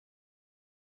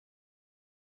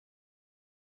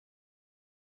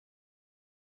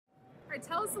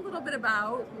Tell us a little bit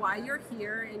about why you're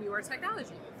here and your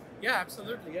technology. Yeah,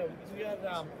 absolutely. Yeah, we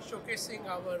are showcasing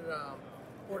our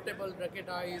portable,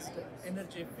 ruggedized,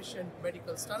 energy-efficient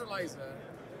medical sterilizer.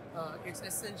 It's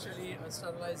essentially a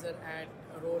sterilizer at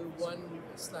role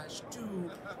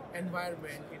 1/2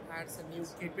 environment. It adds a new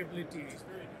capability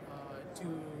to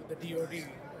the DoD.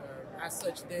 As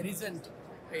such, there isn't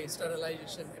a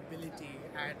sterilization ability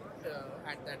at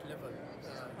that level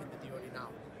in the DoD now.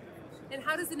 And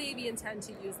how does the Navy intend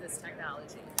to use this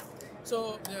technology?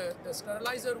 So the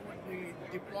sterilizer would be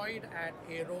deployed at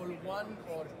a role 1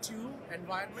 or 2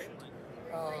 environment,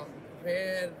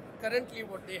 where currently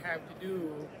what they have to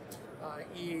do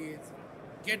is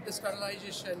get the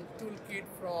sterilization toolkit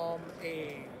from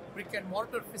a brick and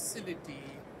mortar facility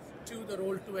to the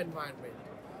role 2 environment.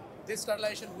 This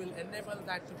sterilization will enable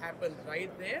that to happen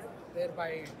right there,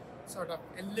 thereby sort of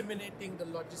eliminating the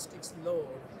logistics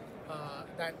load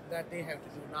that they have to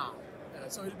do now.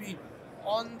 So it will be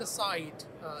on the site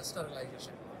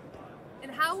sterilization.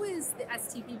 And how is the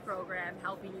STP program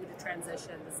helping you to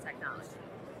transition this technology?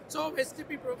 So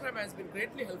STP program has been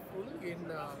greatly helpful in,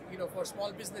 for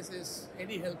small businesses,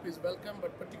 any help is welcome,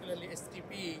 but particularly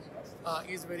STP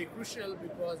is very crucial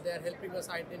because they are helping us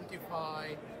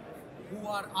identify who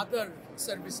are other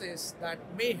services that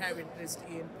may have interest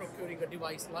in procuring a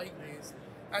device like this,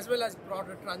 as well as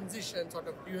broader transition, sort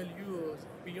of dual use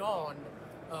beyond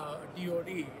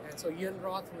DoD. And so Ian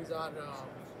Roth, who is our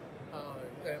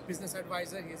business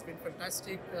advisor, he's been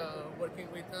fantastic working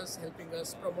with us, helping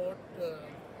us promote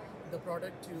the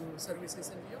product to services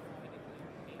and beyond.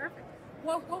 Perfect.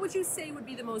 What would you say would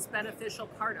be the most beneficial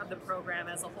part of the program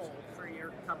as a whole for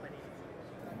your company?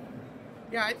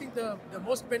 Yeah, I think the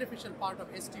most beneficial part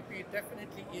of STP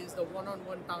definitely is the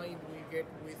one-on-one time we get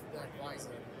with the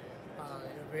advisor,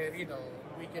 where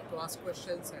we get to ask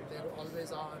questions and there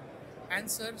always are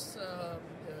answers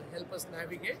help us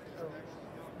navigate.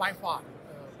 By far,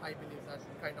 I believe that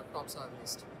kind of tops our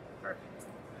list. Perfect.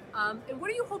 And what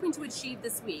are you hoping to achieve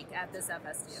this week at this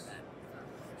FSD event?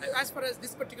 As far as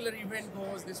this particular event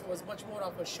goes, this was much more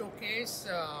of a showcase,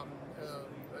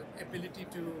 ability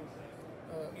to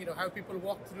have people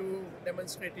walk through,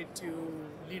 demonstrate it to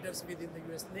leaders within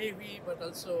the US Navy, but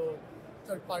also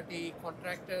third-party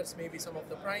contractors, maybe some of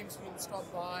the primes will stop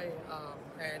by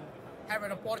and have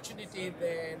an opportunity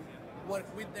then work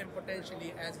with them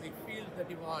potentially as we field the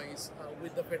device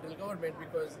with the federal government,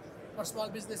 because for small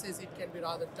businesses it can be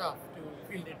rather tough to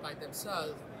field it by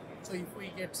themselves. So if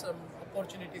we get some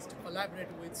opportunities to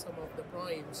collaborate with some of the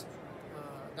primes,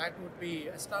 that would be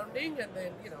astounding, and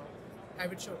then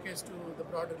have it showcased to the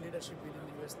broader leadership within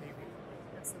the US Navy.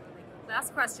 Absolutely.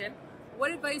 Last question.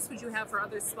 What advice would you have for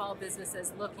other small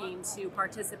businesses looking to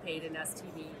participate in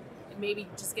STB and maybe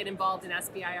just get involved in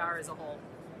SBIR as a whole?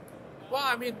 Well,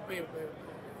 I mean,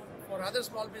 for other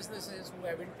small businesses who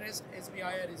have interest,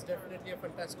 SBIR is definitely a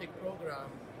fantastic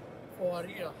program for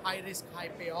high risk, high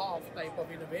payoff type of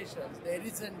innovations. There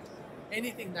isn't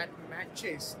anything that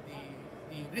matches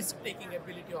the risk-taking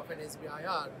ability of an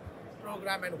SBIR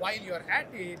program, and while you're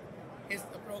at it, is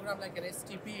a program like an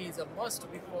STP is a must,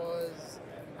 because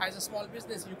as a small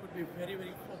business you could be very,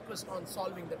 very focused on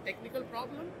solving the technical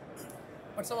problem,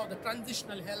 but some of the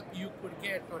transitional help you could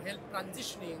get, or help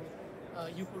transitioning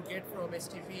you could get from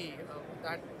STP,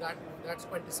 that's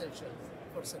quintessential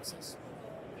for success.